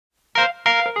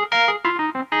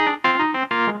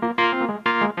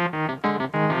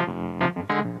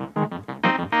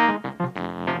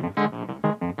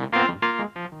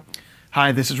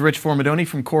Hi, this is Rich Formidoni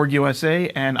from Korg USA,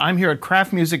 and I'm here at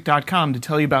craftmusic.com to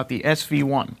tell you about the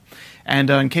SV-1. And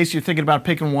in case you're thinking about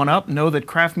picking one up, know that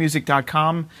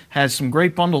craftmusic.com has some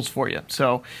great bundles for you.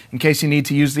 So in case you need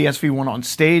to use the SV-1 on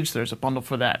stage, there's a bundle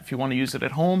for that. If you want to use it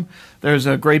at home, there's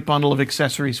a great bundle of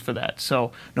accessories for that.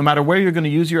 So no matter where you're going to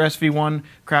use your SV-1,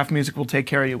 Kraft Music will take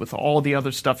care of you with all the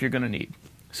other stuff you're going to need.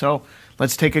 So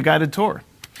let's take a guided tour.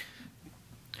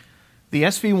 The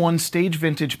SV-1 Stage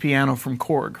Vintage piano from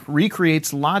Korg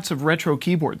recreates lots of retro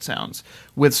keyboard sounds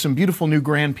with some beautiful new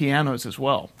grand pianos as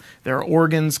well. There are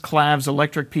organs, clavs,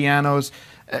 electric pianos,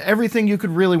 everything you could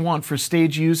really want for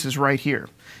stage use is right here.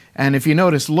 And if you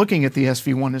notice, looking at the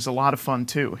SV-1 is a lot of fun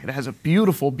too. It has a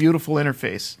beautiful, beautiful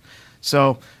interface.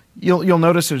 So you'll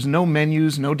notice there's no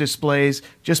menus, no displays,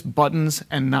 just buttons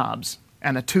and knobs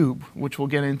and a tube, which we'll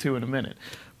get into in a minute.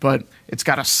 But it's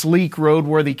got a sleek,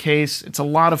 roadworthy case. It's a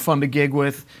lot of fun to gig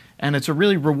with, and it's a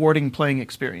really rewarding playing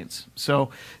experience.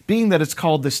 So being that it's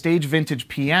called the Stage Vintage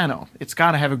Piano, it's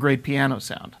got to have a great piano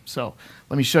sound. So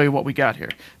let me show you what we got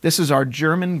here. This is our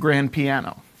German grand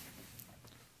piano.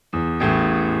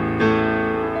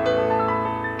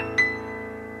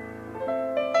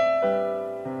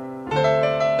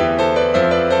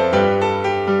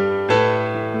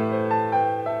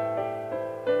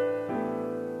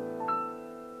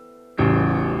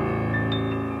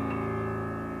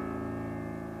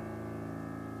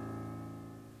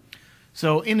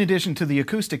 So in addition to the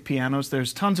acoustic pianos,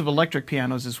 there's tons of electric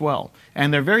pianos as well,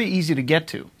 and they're very easy to get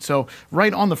to. So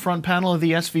right on the front panel of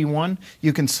the SV-1,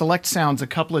 you can select sounds a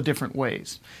couple of different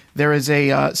ways. There is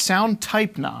a sound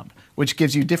type knob, which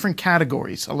gives you different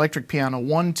categories: electric piano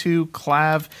 1, 2,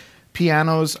 clav,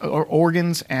 pianos, or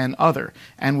organs, and other.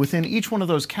 And within each one of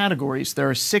those categories,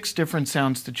 there are 6 different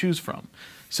sounds to choose from.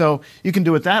 So you can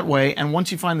do it that way, and once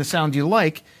you find the sound you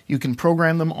like, you can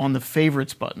program them on the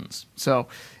favorites buttons. So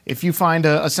if you find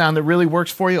a sound that really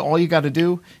works for you, all you got to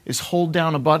do is hold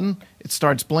down a button, it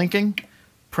starts blinking,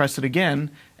 press it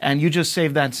again, and you just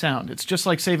save that sound. It's just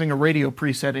like saving a radio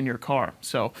preset in your car.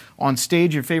 So on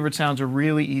stage, your favorite sounds are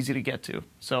really easy to get to.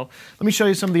 So let me show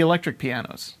you some of the electric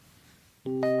pianos.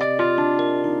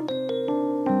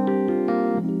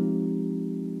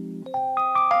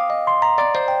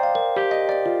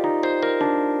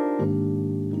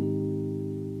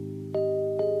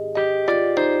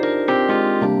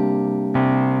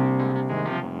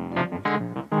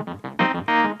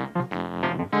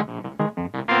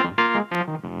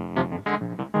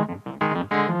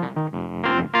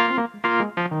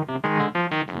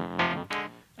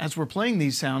 As we're playing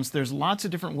these sounds, there's lots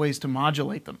of different ways to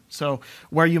modulate them. So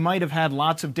where you might have had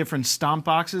lots of different stomp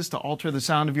boxes to alter the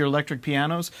sound of your electric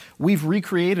pianos, we've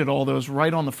recreated all those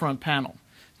right on the front panel.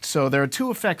 So there are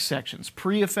 2 effects sections: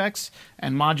 pre-effects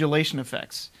and modulation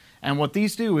effects. And what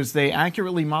these do is they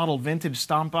accurately model vintage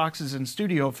stomp boxes and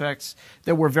studio effects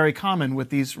that were very common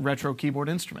with these retro keyboard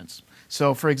instruments.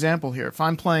 So for example here, if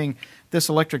I'm playing this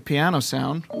electric piano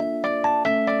sound,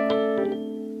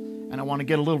 and I want to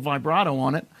get a little vibrato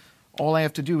on it, all I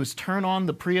have to do is turn on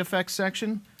the pre-effects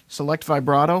section, select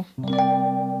vibrato,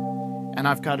 and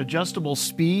I've got adjustable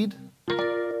speed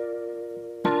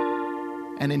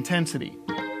and intensity.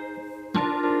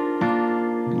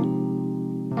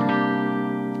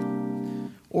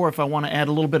 Or if I want to add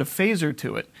a little bit of phaser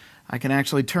to it, I can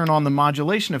actually turn on the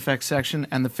modulation effects section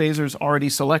and the phaser's already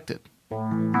selected.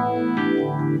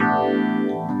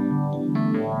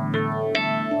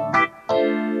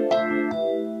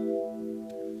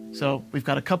 So we've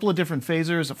got a couple of different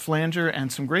phasers, a flanger,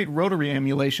 and some great rotary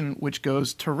emulation, which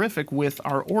goes terrific with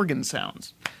our organ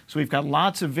sounds. So we've got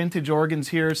lots of vintage organs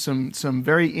here, some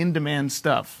very in-demand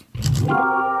stuff.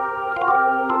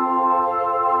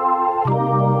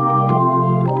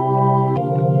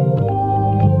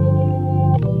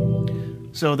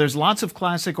 So there's lots of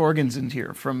classic organs in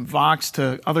here, from Vox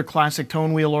to other classic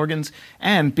tone wheel organs.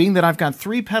 And being that I've got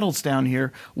 3 pedals down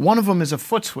here, one of them is a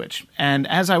foot switch. And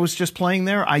as I was just playing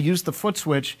there, I used the foot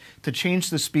switch to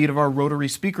change the speed of our rotary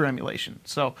speaker emulation.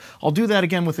 So I'll do that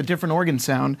again with a different organ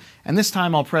sound, and this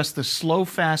time I'll press the slow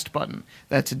fast button.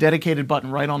 That's a dedicated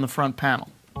button right on the front panel.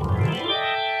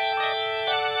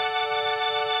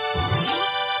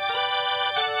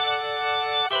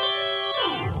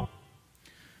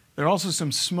 There are also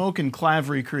some smoke and clav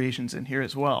recreations in here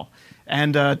as well.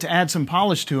 And to add some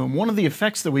polish to them, one of the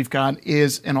effects that we've got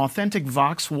is an authentic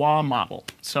Vox wah model.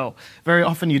 So very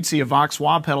often you'd see a Vox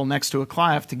wah pedal next to a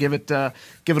clav to give it a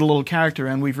little character,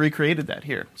 and we've recreated that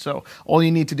here. So all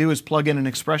you need to do is plug in an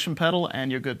expression pedal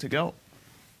and you're good to go.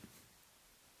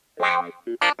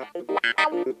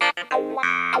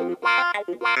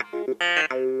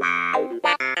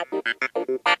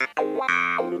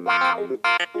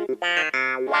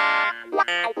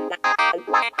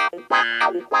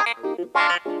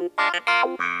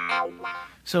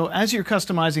 So as you're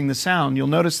customizing the sound, you'll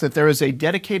notice that there is a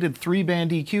dedicated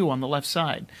 3-band EQ on the left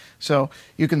side. So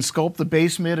you can sculpt the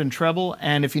bass, mid, and treble,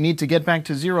 and if you need to get back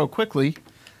to 0 quickly,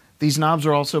 these knobs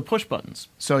are also push buttons.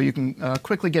 So you can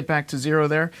quickly get back to 0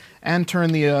 there and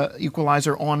turn the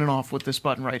equalizer on and off with this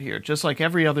button right here, just like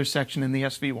every other section in the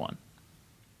SV-1.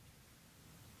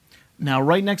 Now,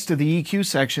 right next to the EQ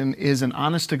section is an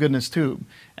honest-to-goodness tube,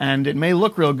 and it may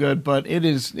look real good, but it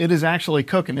is actually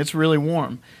cooking. It's really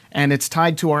warm, and it's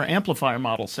tied to our amplifier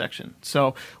model section.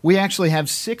 So we actually have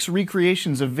 6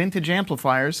 recreations of vintage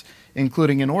amplifiers,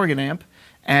 including an organ amp,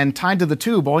 and tied to the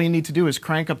tube, all you need to do is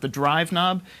crank up the drive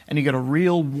knob, and you get a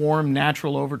real warm,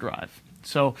 natural overdrive.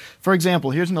 So, for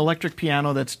example, here's an electric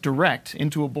piano that's direct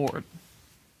into a board.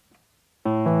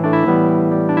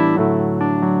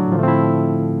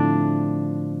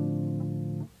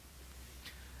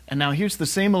 And now here's the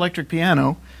same electric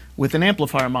piano with an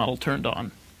amplifier model turned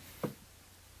on.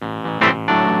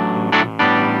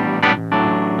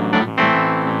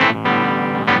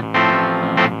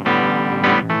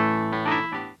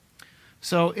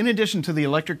 So in addition to the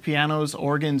electric pianos,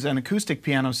 organs, and acoustic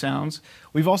piano sounds,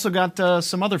 we've also got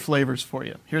some other flavors for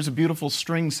you. Here's a beautiful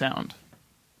string sound.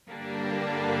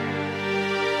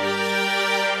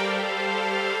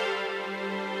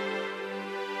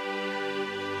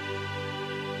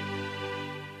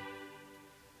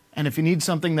 And if you need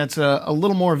something that's a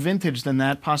little more vintage than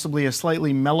that, possibly a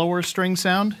slightly mellower string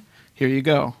sound, here you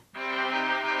go.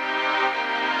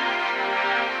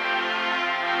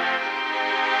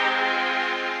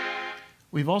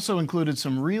 We've also included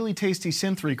some really tasty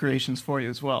synth recreations for you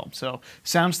as well, so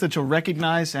sounds that you'll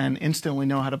recognize and instantly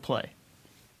know how to play.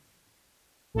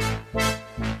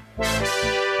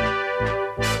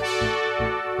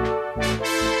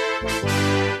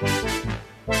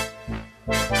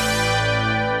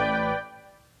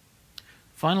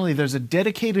 Finally, there's a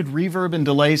dedicated reverb and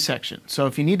delay section. So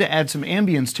if you need to add some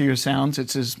ambience to your sounds,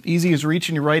 it's as easy as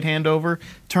reaching your right hand over,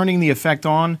 turning the effect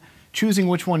on, choosing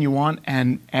which one you want,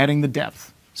 and adding the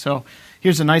depth. So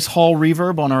here's a nice hall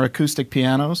reverb on our acoustic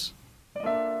pianos.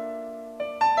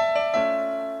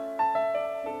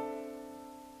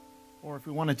 Or if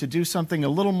we wanted to do something a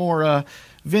little more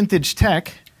vintage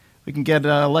tech, we can get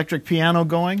an electric piano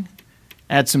going,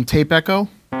 add some tape echo.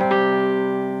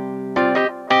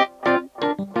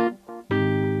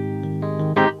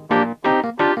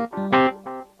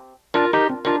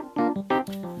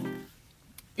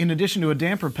 In addition to a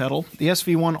damper pedal, the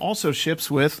SV-1 also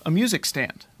ships with a music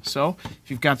stand. So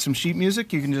if you've got some sheet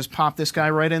music, you can just pop this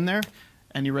guy right in there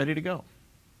and you're ready to go.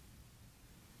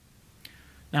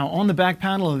 Now on the back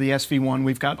panel of the SV-1,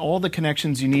 we've got all the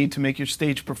connections you need to make your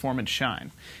stage performance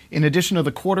shine. In addition to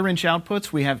the 1/4-inch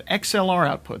outputs, we have XLR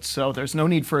outputs, so there's no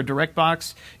need for a direct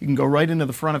box. You can go right into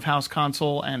the front of house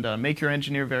console and make your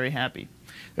engineer very happy.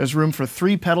 There's room for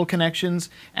 3 pedal connections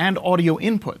and audio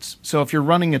inputs. So if you're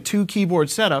running a 2-keyboard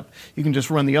setup, you can just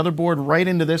run the other board right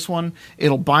into this one.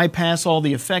 It'll bypass all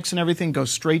the effects and everything, go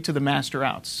straight to the master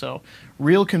outs. So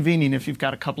real convenient if you've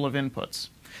got a couple of inputs.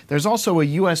 There's also a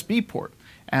USB port,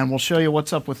 and we'll show you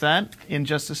what's up with that in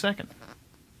just a second.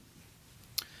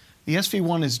 The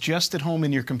SV-1 is just at home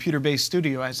in your computer-based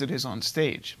studio as it is on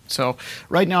stage. So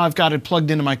right now I've got it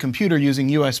plugged into my computer using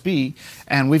USB,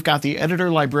 and we've got the editor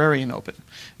librarian open.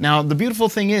 Now the beautiful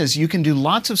thing is you can do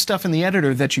lots of stuff in the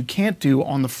editor that you can't do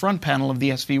on the front panel of the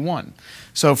SV-1.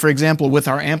 So for example, with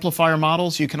our amplifier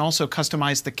models, you can also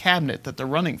customize the cabinet that they're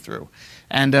running through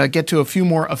and get to a few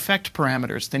more effect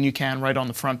parameters than you can right on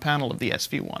the front panel of the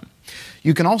SV-1.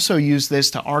 You can also use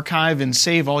this to archive and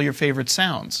save all your favorite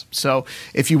sounds. So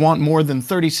if you want more than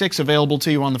 36 available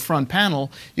to you on the front panel,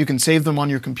 you can save them on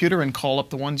your computer and call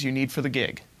up the ones you need for the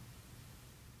gig.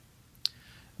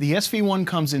 The SV-1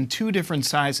 comes in 2 different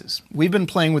sizes. We've been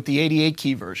playing with the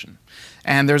 88-key version.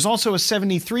 And there's also a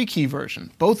 73-key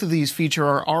version. Both of these feature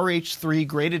our RH3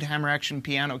 graded hammer action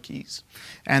piano keys.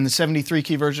 And the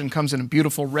 73-key version comes in a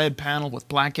beautiful red panel with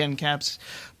black end caps.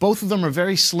 Both of them are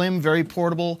very slim, very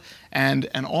portable, and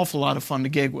an awful lot of fun to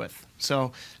gig with.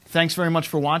 So thanks very much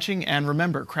for watching, and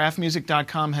remember,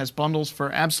 craftmusic.com has bundles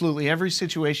for absolutely every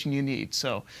situation you need.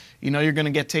 So you know you're going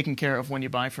to get taken care of when you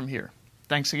buy from here.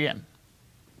 Thanks again.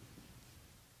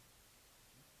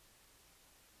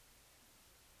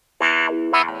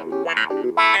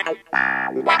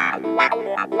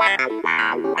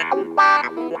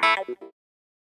 Wow.